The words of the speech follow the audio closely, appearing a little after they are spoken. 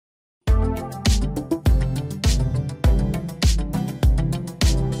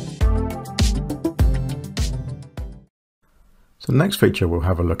So the next feature we'll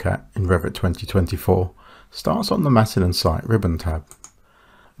have a look at in Revit 2024 starts on the Matting and Site ribbon tab.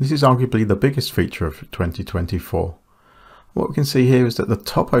 This is arguably the biggest feature of 2024. What we can see here is that the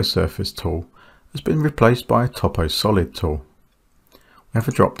Topo Surface tool has been replaced by a Topo Solid tool. We have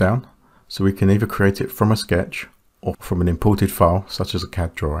a drop down, so we can either create it from a sketch or from an imported file such as a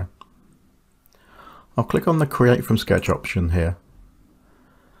CAD drawing. I'll click on the Create from Sketch option here,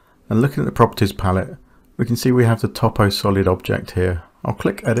 and looking at the Properties palette, we can see we have the Topo Solid object here. I'll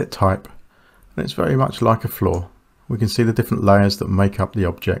click Edit Type, and it's very much like a floor. We can see the different layers that make up the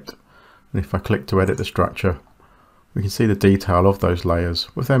object, and if I click to edit the structure, we can see the detail of those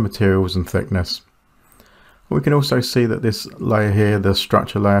layers with their materials and thickness. We can also see that this layer here, the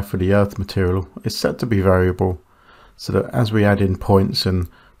structure layer for the earth material, is set to be variable, so that as we add in points and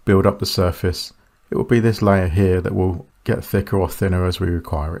build up the surface, it will be this layer here that will get thicker or thinner as we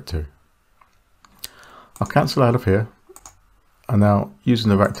require it to. I'll cancel out of here, and now using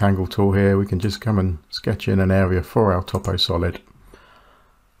the rectangle tool here, we can just come and sketch in an area for our Topo Solid.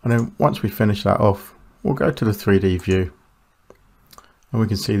 And then once we finish that off, we'll go to the 3D view and we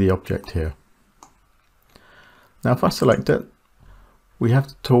can see the object here. Now if I select it, we have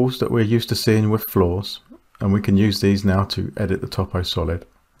the tools that we're used to seeing with floors, and we can use these now to edit the Topo Solid.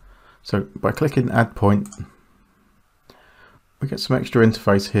 So by clicking Add Point, we get some extra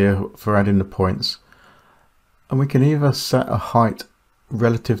interface here for adding the points. And we can either set a height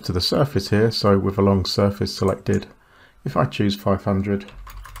relative to the surface here, so with a long surface selected, if I choose 500,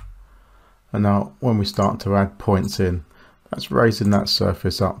 and now when we start to add points in, that's raising that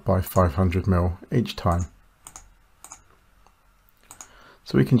surface up by 500 mil each time.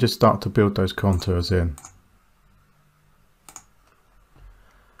 So we can just start to build those contours in.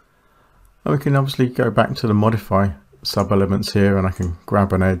 And we can obviously go back to the modify sub-elements here, and I can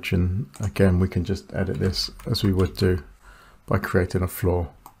grab an edge, and again we can just edit this as we would do by creating a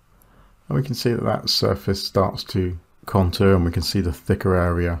floor. And we can see that that surface starts to contour, and we can see the thicker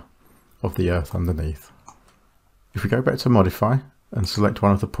area of the earth underneath. If we go back to modify and select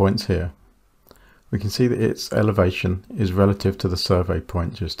one of the points here, we can see that its elevation is relative to the survey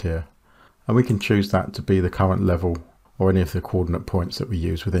point just here, and we can choose that to be the current level or any of the coordinate points that we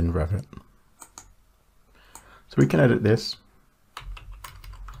use within Revit. So we can edit this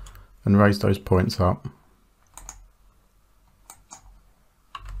and raise those points up.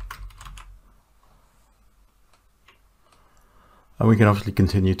 And we can obviously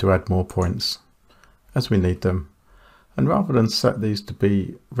continue to add more points as we need them. And rather than set these to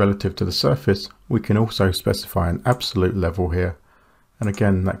be relative to the surface, we can also specify an absolute level here. And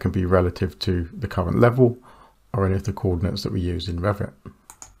again, that can be relative to the current level or any of the coordinates that we use in Revit.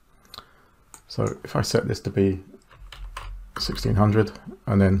 So if I set this to be 1600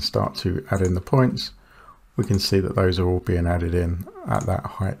 and then start to add in the points, we can see that those are all being added in at that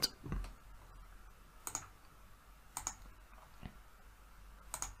height.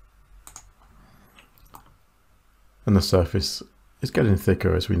 And the surface is getting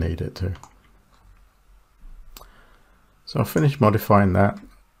thicker as we need it to. So I'll finish modifying that,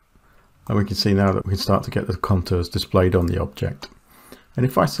 and we can see now that we can start to get the contours displayed on the object. And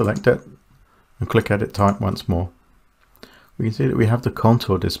if I select it and click Edit Type once more, we can see that we have the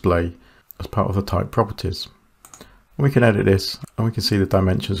contour display as part of the type properties. And we can edit this, and we can see the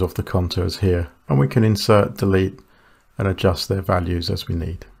dimensions of the contours here, and we can insert, delete and adjust their values as we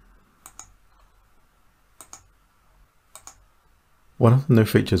need. One of the new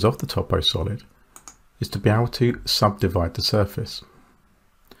features of the Topo Solid is to be able to subdivide the surface.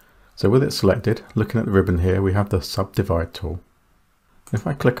 So with it selected, looking at the ribbon here, we have the Subdivide tool. If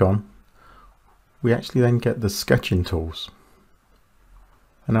I click on, we actually then get the sketching tools.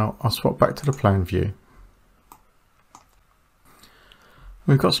 And now I'll swap back to the plan view.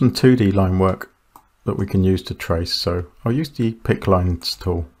 We've got some 2D line work that we can use to trace, so I'll use the Pick Lines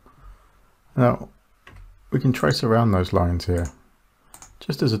tool. Now we can trace around those lines here,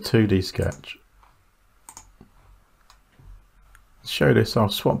 just as a 2D sketch. To show this, I'll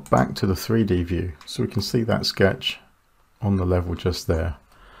swap back to the 3D view so we can see that sketch on the level just there.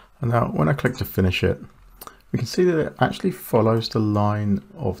 And now when I click to finish it, we can see that it actually follows the line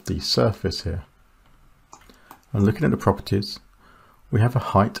of the surface here. And looking at the properties, we have a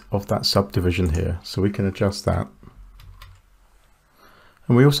height of that subdivision here, so we can adjust that.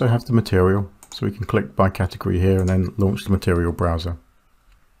 And we also have the material, so we can click by category here and then launch the material browser. And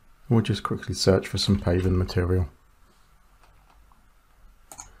we'll just quickly search for some paving material.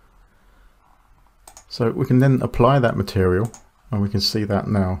 So we can then apply that material, and we can see that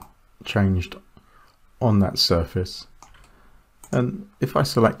now changed on that surface. And if I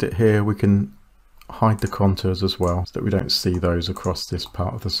select it here, we can hide the contours as well so that we don't see those across this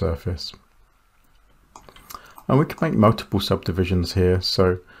part of the surface. And we can make multiple subdivisions here.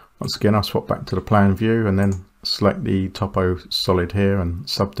 So once again, I'll swap back to the plan view and then select the Topo Solid here and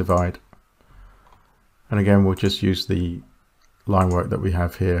subdivide. And again, we'll just use the line work that we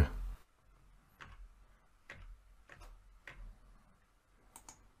have here.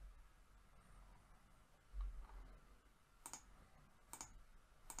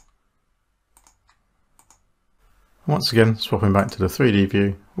 Once again, swapping back to the 3D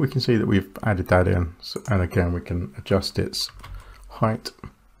view, we can see that we've added that in, and again we can adjust its height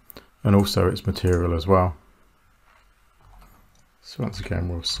and also its material as well. So once again,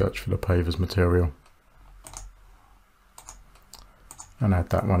 we'll search for the pavers material and add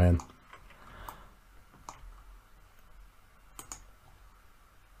that one in.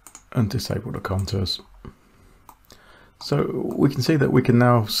 And disable the contours. So we can see that we can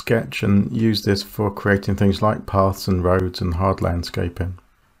now sketch and use this for creating things like paths and roads and hard landscaping.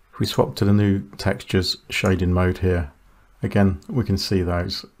 If we swap to the new textures shading mode here, again we can see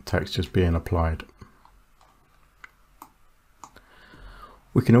those textures being applied.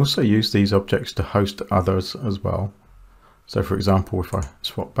 We can also use these objects to host others as well. So for example, if I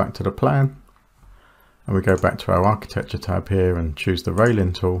swap back to the plan and we go back to our architecture tab here and choose the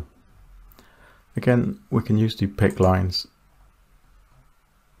railing tool, again, we can use the pick lines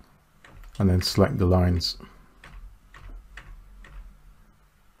and then select the lines.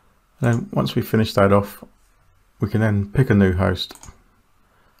 And then once we finish that off, we can then pick a new host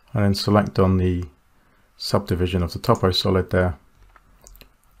and then select on the subdivision of the Topo Solid there.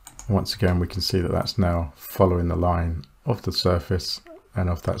 Once again, we can see that that's now following the line of the surface and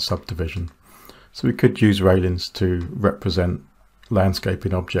of that subdivision. So we could use railings to represent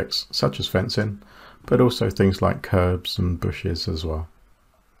landscaping objects such as fencing, but also things like curbs and bushes as well.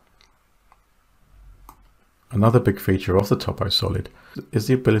 Another big feature of the Topo Solid is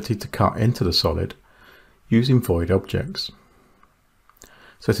the ability to cut into the solid using void objects.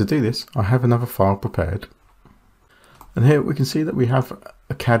 So to do this, I have another file prepared, and here we can see that we have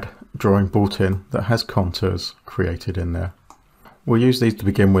a CAD drawing built in that has contours created in there. We'll use these to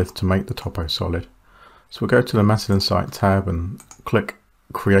begin with to make the Topo Solid. So we'll go to the Matter and Site tab and click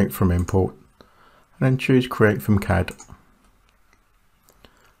Create from Import, and then choose Create from CAD,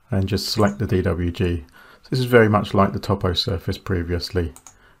 and just select the DWG. So this is very much like the topo surface previously,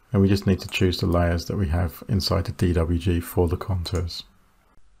 and we just need to choose the layers that we have inside the DWG for the contours.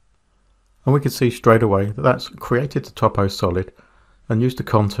 And we can see straight away that that's created the Topo Solid and used the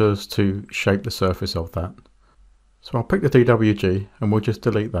contours to shape the surface of that. So I'll pick the DWG and we'll just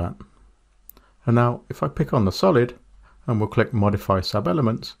delete that. And now if I pick on the solid and we'll click Modify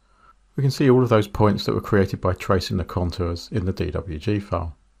Sub-Elements, we can see all of those points that were created by tracing the contours in the DWG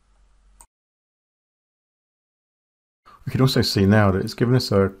file. We can also see now that it's given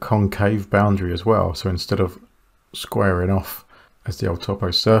us a concave boundary as well, so instead of squaring off as the old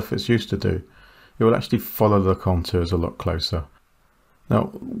topo surface used to do, it will actually follow the contours a lot closer.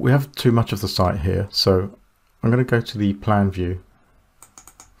 Now we have too much of the site here, so I'm going to go to the plan view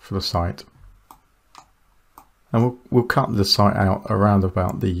for the site, and we'll cut the site out around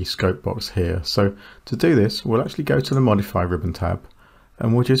about the scope box here. So to do this, we'll actually go to the Modify ribbon tab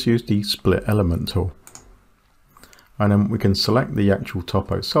and we'll just use the Split Element tool. And then we can select the actual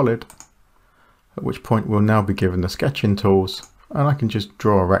Topo Solid, at which point we'll now be given the sketching tools, and I can just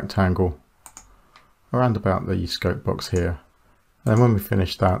draw a rectangle around about the scope box here. And when we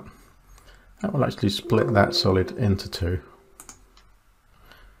finish that, that will actually split that solid into two.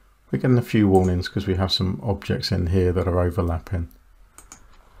 We're getting a few warnings because we have some objects in here that are overlapping.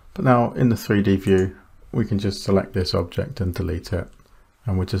 But now in the 3D view, we can just select this object and delete it,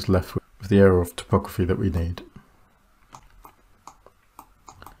 and we're just left with the area of topography that we need.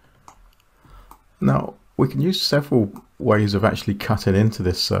 Now we can use several ways of actually cutting into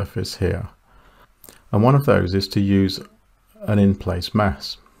this surface here, and one of those is to use an in-place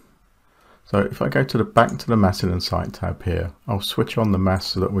mass. So if I go to back to the Massing and Site tab here, I'll switch on the mass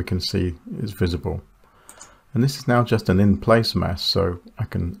so that we can see it's visible. And this is now just an in-place mass, so I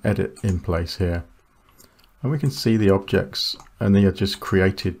can edit in place here. And we can see the objects, and they are just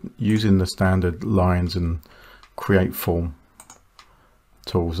created using the standard lines and create form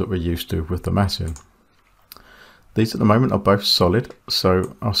tools that we're used to with the massing. These at the moment are both solid,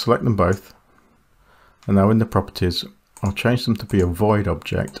 so I'll select them both. And now in the properties, I'll change them to be a void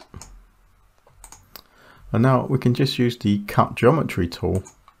object. And now we can just use the Cut Geometry tool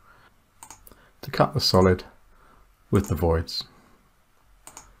to cut the solid with the voids.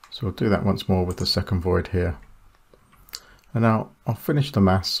 So we'll do that once more with the second void here. And now I'll finish the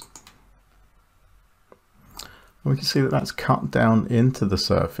mass. And we can see that that's cut down into the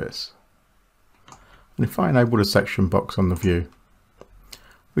surface. And if I enable the section box on the view,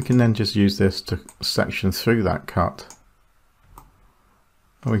 we can then just use this to section through that cut.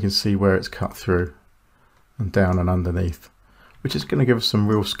 And we can see where it's cut through and down and underneath, which is going to give us some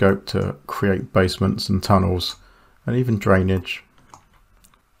real scope to create basements and tunnels and even drainage.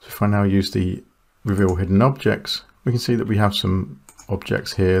 So if I now use the reveal hidden objects, we can see that we have some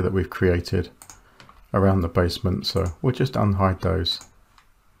objects here that we've created around the basement, so we'll just unhide those.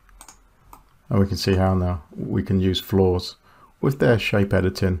 And we can see how now we can use floors with their shape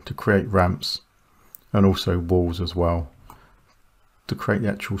editing to create ramps and also walls as well to create the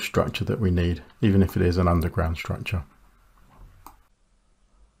actual structure that we need, even if it is an underground structure.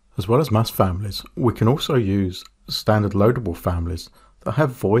 As well as mass families, we can also use standard loadable families that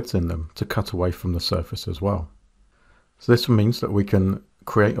have voids in them to cut away from the surface as well. So this means that we can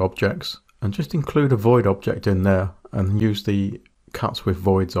create objects and just include a void object in there and use the cuts with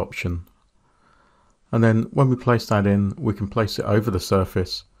voids option. And then when we place that in, we can place it over the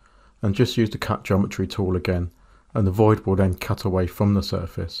surface and just use the cut geometry tool again, and the void will then cut away from the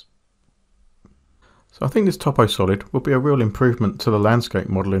surface. So I think this Topo Solid will be a real improvement to the landscape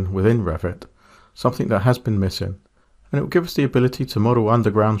modelling within Revit, something that has been missing, and it will give us the ability to model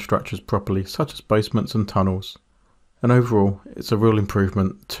underground structures properly, such as basements and tunnels. And overall, it's a real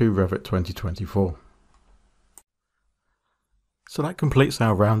improvement to Revit 2024. So that completes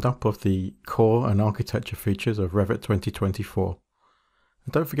our roundup of the core and architecture features of Revit 2024.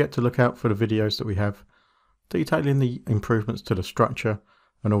 And don't forget to look out for the videos that we have detailing the improvements to the structure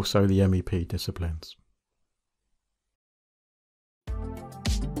and also the MEP disciplines.